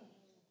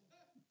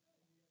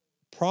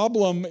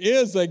 Problem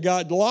is they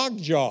got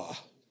lockjaw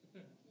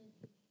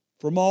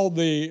from all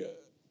the...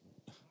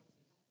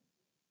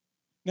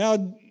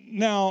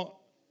 Now,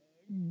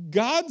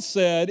 God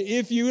said,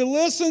 if you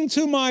listen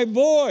to my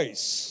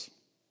voice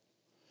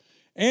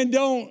and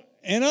don't,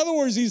 in other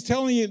words, he's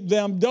telling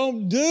them,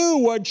 don't do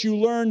what you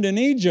learned in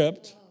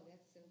Egypt.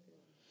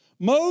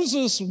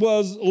 Moses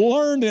was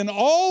learned in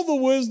all the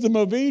wisdom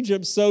of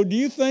Egypt, so do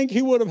you think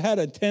he would have had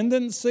a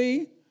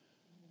tendency?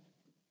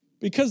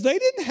 Because they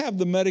didn't have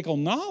the medical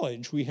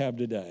knowledge we have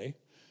today.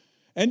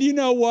 And you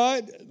know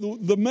what?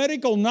 The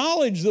medical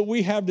knowledge that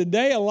we have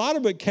today, a lot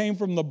of it came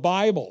from the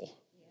Bible.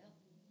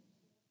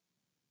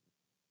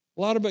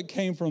 A lot of it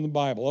came from the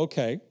Bible.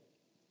 Okay.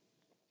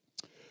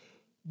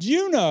 Do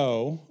you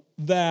know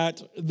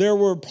that there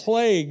were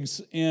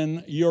plagues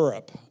in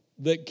Europe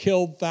that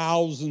killed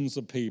thousands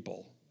of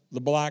people? The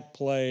Black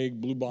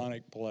Plague,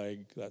 bubonic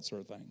plague, that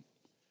sort of thing.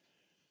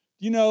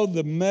 You know,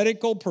 the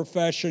medical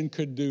profession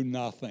could do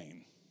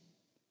nothing.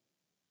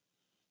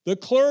 The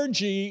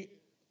clergy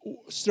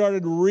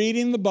started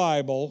reading the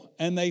Bible,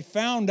 and they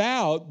found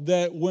out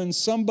that when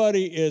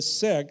somebody is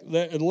sick,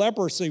 that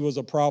leprosy was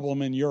a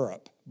problem in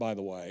Europe, by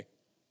the way.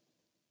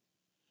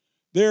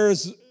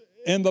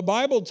 And the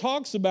Bible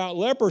talks about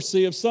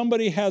leprosy. If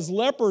somebody has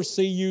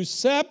leprosy, you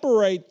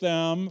separate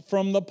them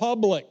from the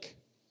public.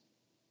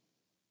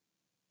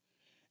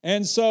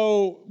 And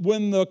so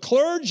when the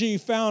clergy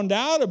found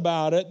out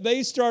about it,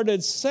 they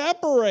started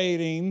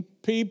separating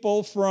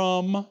people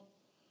from,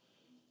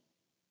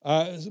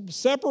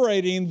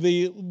 separating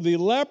the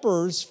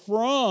lepers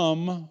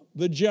from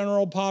the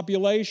general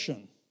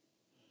population.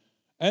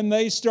 And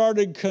they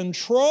started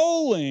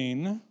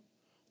controlling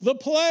the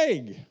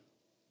plague.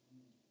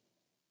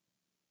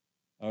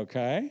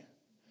 Okay?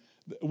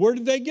 Where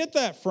did they get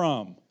that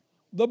from?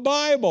 The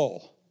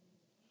Bible.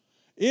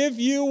 If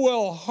you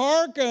will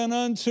hearken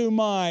unto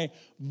my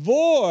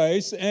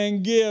voice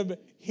and give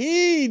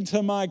heed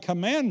to my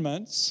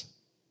commandments.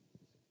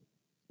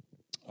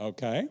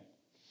 Okay.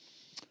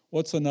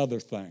 What's another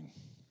thing?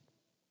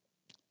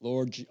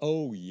 Lord,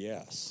 oh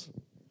yes.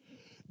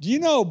 Do you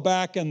know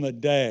back in the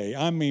day,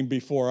 I mean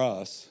before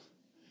us,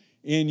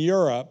 in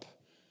Europe,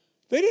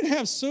 they didn't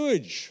have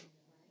sewage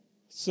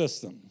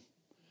system.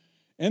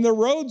 And the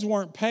roads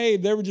weren't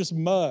paved, they were just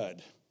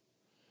mud.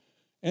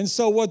 And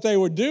so what they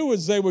would do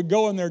is they would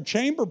go in their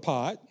chamber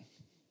pot.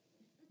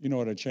 You know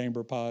what a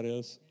chamber pot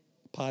is?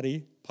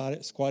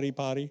 Squatty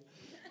potty.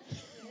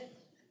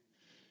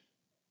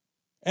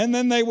 And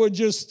then they would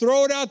just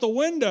throw it out the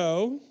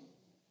window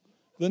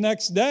the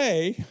next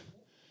day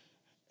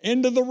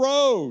into the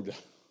road.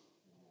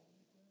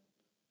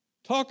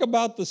 Talk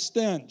about the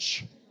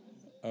stench,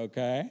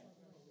 okay?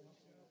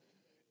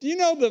 Do you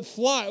know that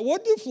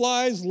what do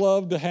flies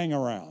love to hang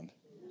around?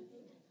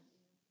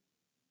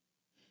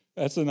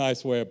 That's a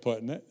nice way of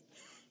putting it.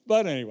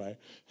 But anyway.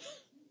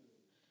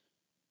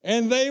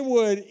 And they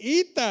would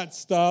eat that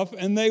stuff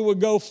and they would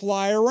go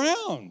fly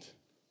around.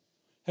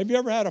 Have you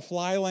ever had a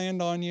fly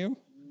land on you?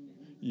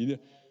 Did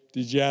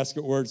you ask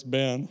it where it's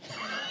been?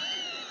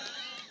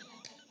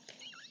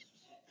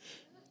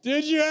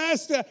 Did you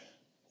ask that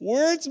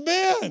where it's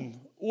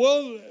been?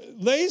 Well,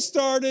 they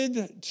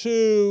started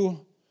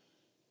to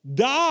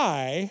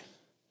die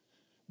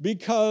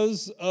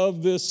because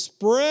of the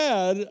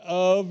spread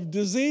of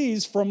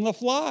disease from the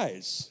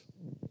flies.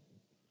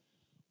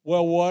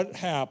 Well, what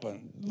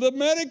happened? The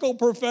medical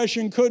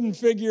profession couldn't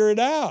figure it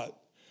out.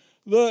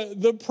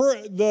 The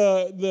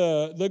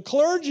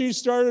clergy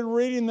started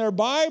reading their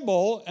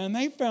Bible, and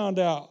they found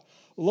out,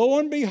 lo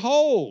and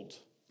behold,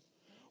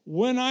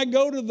 when I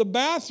go to the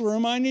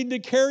bathroom, I need to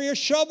carry a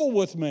shovel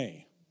with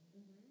me.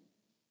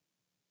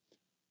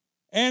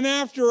 And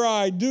after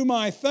I do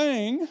my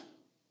thing,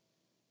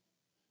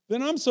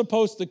 then I'm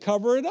supposed to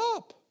cover it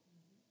up.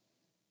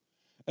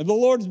 And the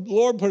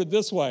Lord put it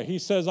this way. He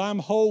says, I'm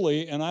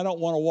holy and I don't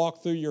want to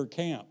walk through your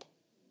camp.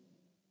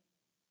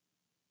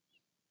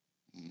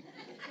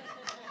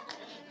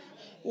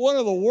 One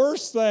of the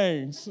worst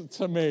things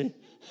to me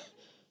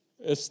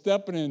is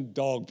stepping in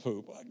dog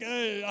poop.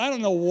 I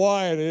don't know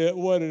what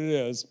it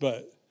is,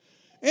 but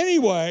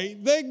anyway,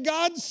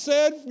 God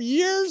said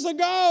years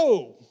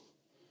ago.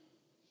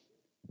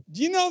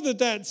 Do you know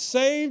that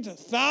saved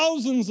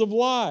thousands of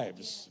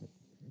lives?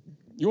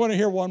 You want to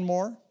hear one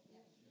more?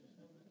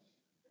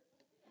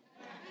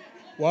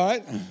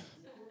 What?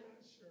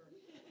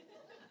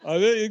 Oh,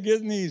 it's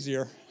getting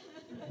easier.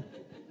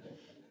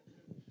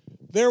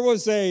 There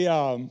was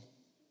the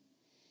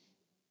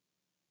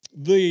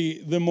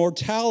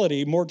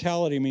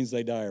mortality means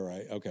they die,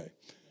 right? Okay.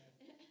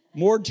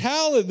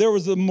 There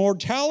was a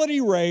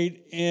mortality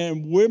rate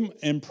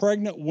in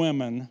pregnant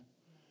women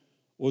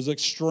was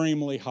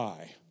extremely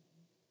high.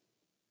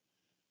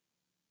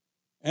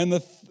 And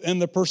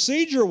the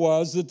procedure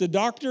was that the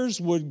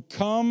doctors would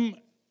come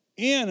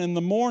in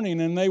the morning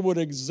and they would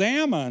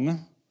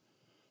examine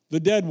the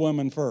dead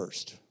women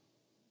first.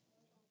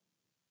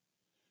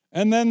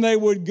 And then they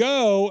would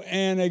go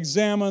and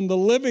examine the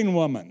living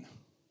woman.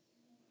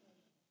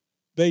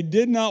 They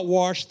did not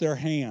wash their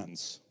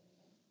hands.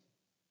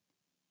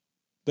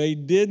 They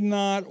did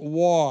not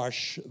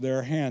wash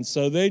their hands,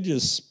 so they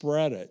just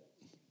spread it.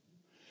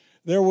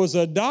 There was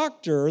a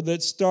doctor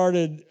that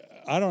started,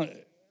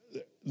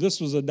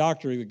 this was a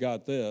doctor that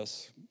got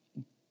this.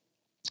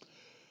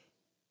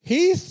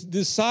 He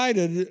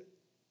decided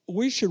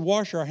we should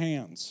wash our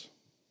hands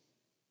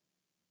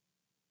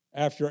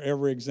after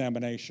every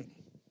examination.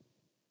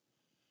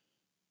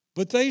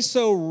 But they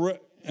and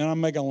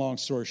I'm making a long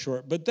story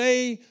short, but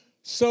they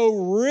so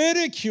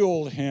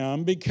ridiculed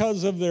him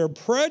because of their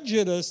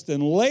prejudice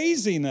and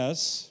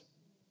laziness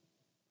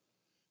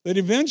that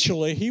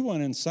eventually he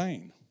went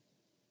insane.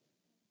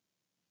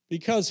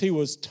 Because he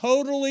was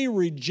totally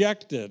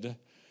rejected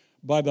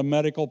by the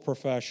medical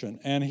profession.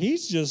 And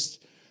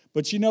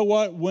but you know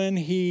what? When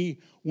he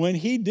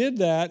did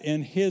that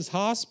in his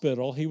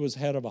hospital, he was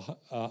head of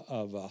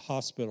a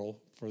hospital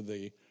for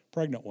the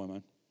pregnant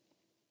women,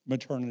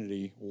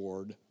 maternity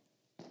ward.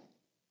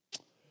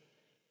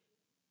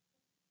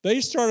 They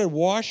started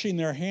washing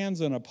their hands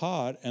in a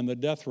pot, and the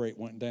death rate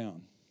went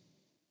down.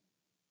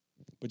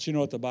 But you know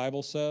what the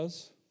Bible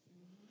says?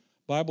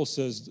 The Bible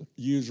says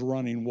use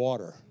running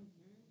water.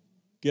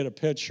 Get a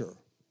pitcher.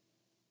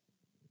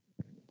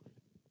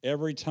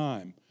 Every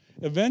time.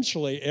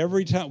 Eventually,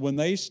 every time, when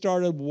they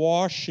started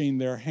washing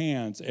their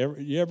hands,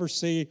 you ever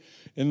see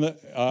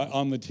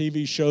on the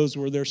TV shows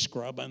where they're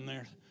scrubbing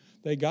there?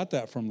 They got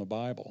that from the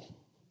Bible.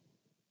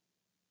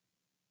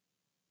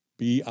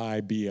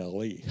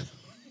 Bible.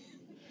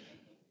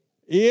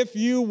 If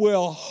you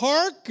will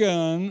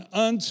hearken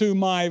unto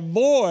my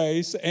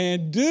voice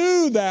and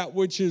do that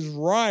which is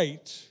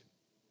right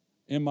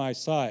in my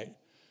sight,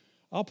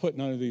 I'll put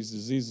none of these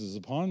diseases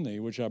upon thee,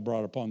 which I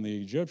brought upon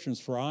the Egyptians,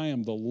 for I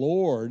am the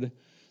Lord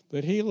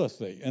that healeth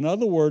thee. In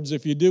other words,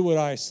 if you do what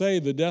I say,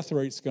 the death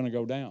rate's going to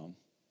go down.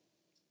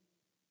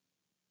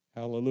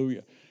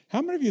 Hallelujah.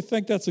 How many of you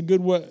think that's a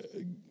good way?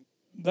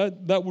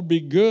 That would be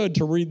good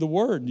to read the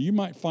Word. You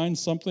might find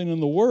something in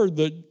the Word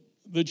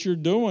that you're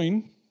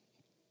doing.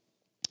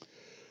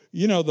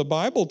 You know, the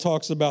Bible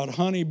talks about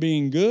honey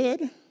being good,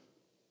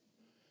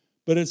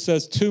 but it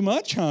says too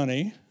much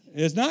honey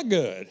is not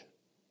good.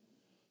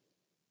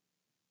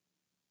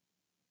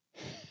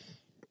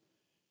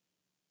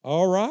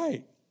 All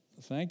right.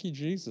 Thank you,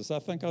 Jesus. I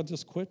think I'll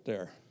just quit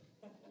there.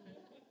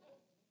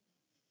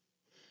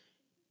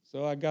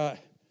 So I got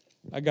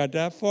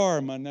that far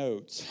in my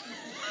notes.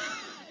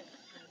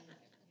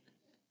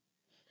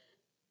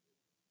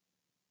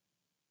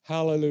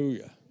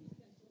 Hallelujah.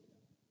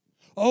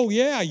 Oh,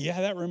 yeah,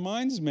 that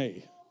reminds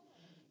me.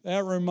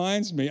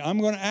 I'm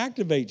going to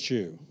activate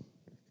you.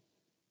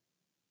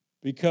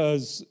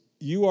 Because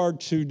you are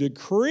to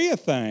decree a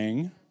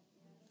thing,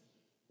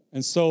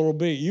 and so it'll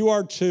be. You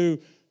are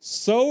to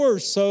sower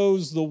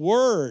sows the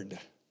word.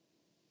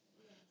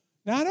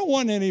 Now, I don't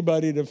want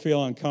anybody to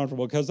feel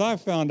uncomfortable because I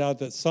found out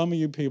that some of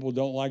you people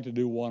don't like to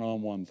do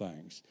one-on-one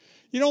things.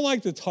 You don't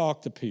like to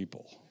talk to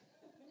people.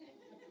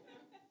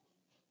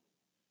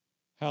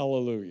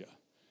 Hallelujah.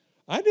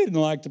 I didn't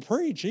like to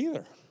preach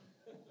either.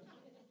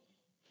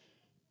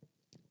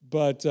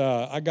 But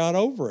I got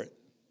over it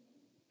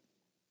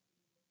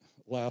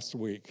last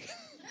week.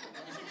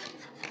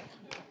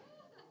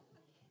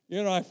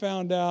 I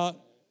found out,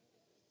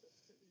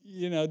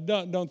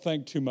 don't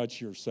think too much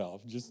of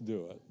yourself. Just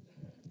do it.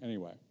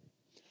 Anyway,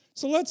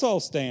 so let's all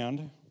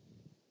stand.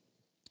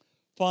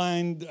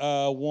 Find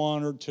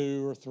one or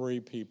two or three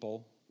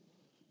people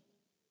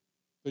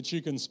that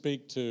you can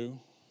speak to.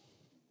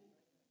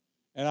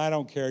 And I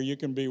don't care. You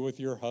can be with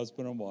your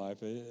husband and wife.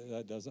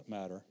 That doesn't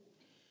matter.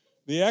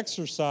 The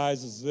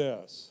exercise is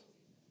this.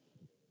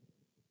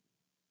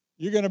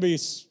 You're going to be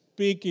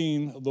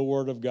speaking the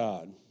word of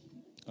God,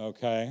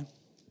 okay?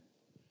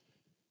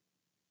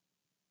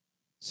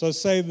 So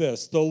say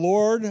this, the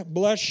Lord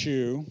bless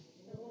you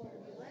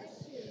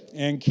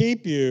and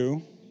keep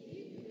you,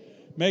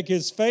 make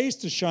his face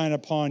to shine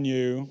upon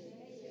you,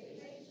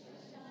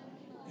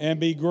 and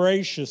be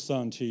gracious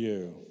unto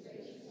you,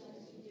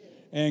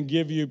 and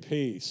give you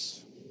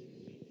peace.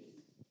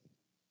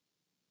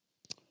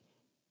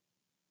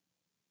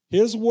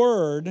 His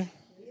word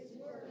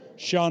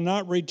shall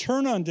not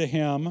return unto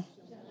him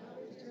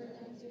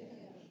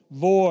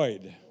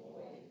void.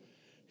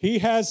 He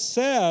has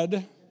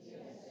said,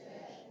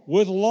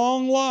 with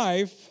long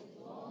life,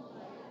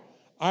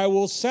 I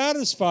will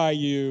satisfy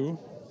you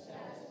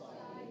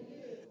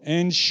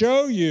and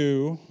show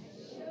you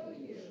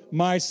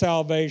my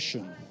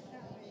salvation.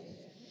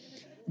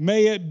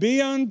 May it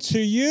be unto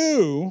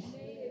you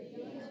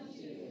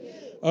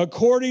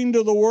according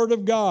to the word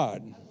of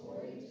God.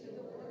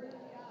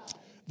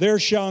 There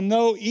shall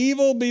no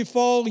evil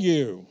befall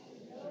you,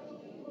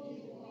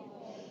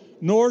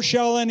 nor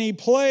shall any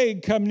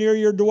plague come near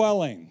your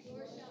dwelling.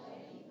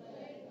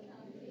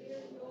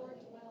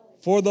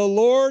 For the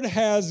Lord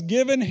has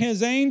given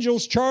his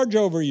angels charge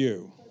over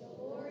you,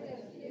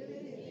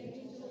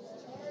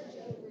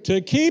 to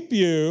keep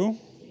you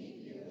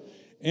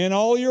in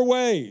all your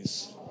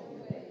ways.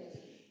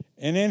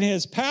 And in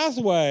his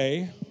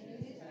pathway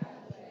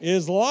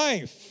is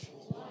life.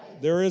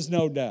 There is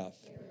no death.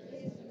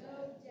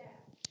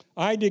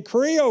 I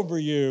decree over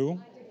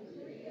you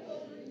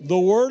the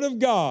word of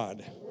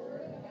God,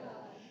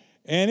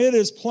 and it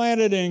is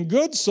planted in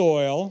good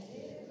soil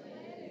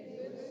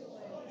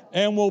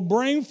and will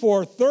bring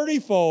forth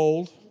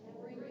 30-fold,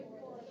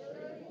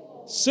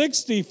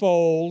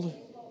 60-fold,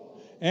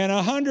 and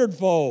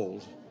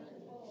 100-fold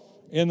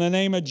in the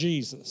name of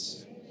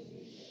Jesus.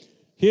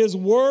 His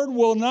word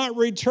will not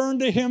return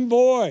to him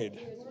void,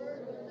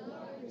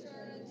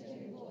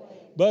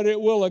 but it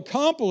will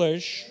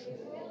accomplish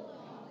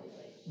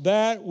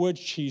that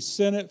which he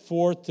sent it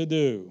forth to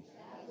do.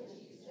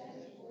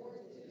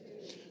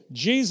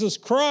 Jesus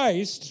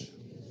Christ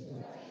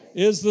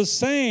is the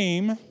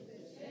same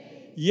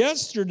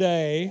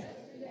yesterday,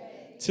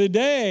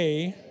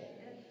 today,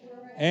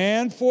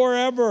 and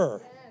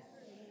forever.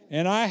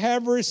 And I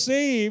have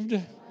received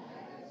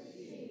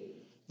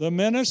the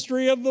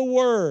ministry of the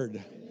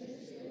word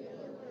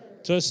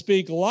to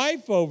speak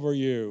life over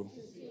you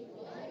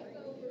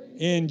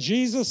in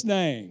Jesus'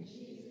 name.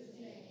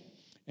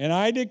 And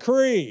I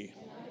decree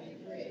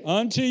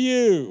unto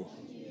you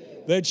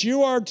that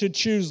you are to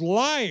choose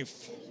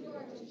life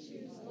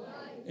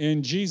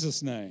in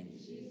Jesus' name.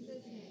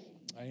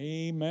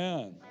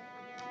 Amen.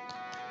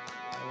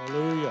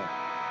 Hallelujah.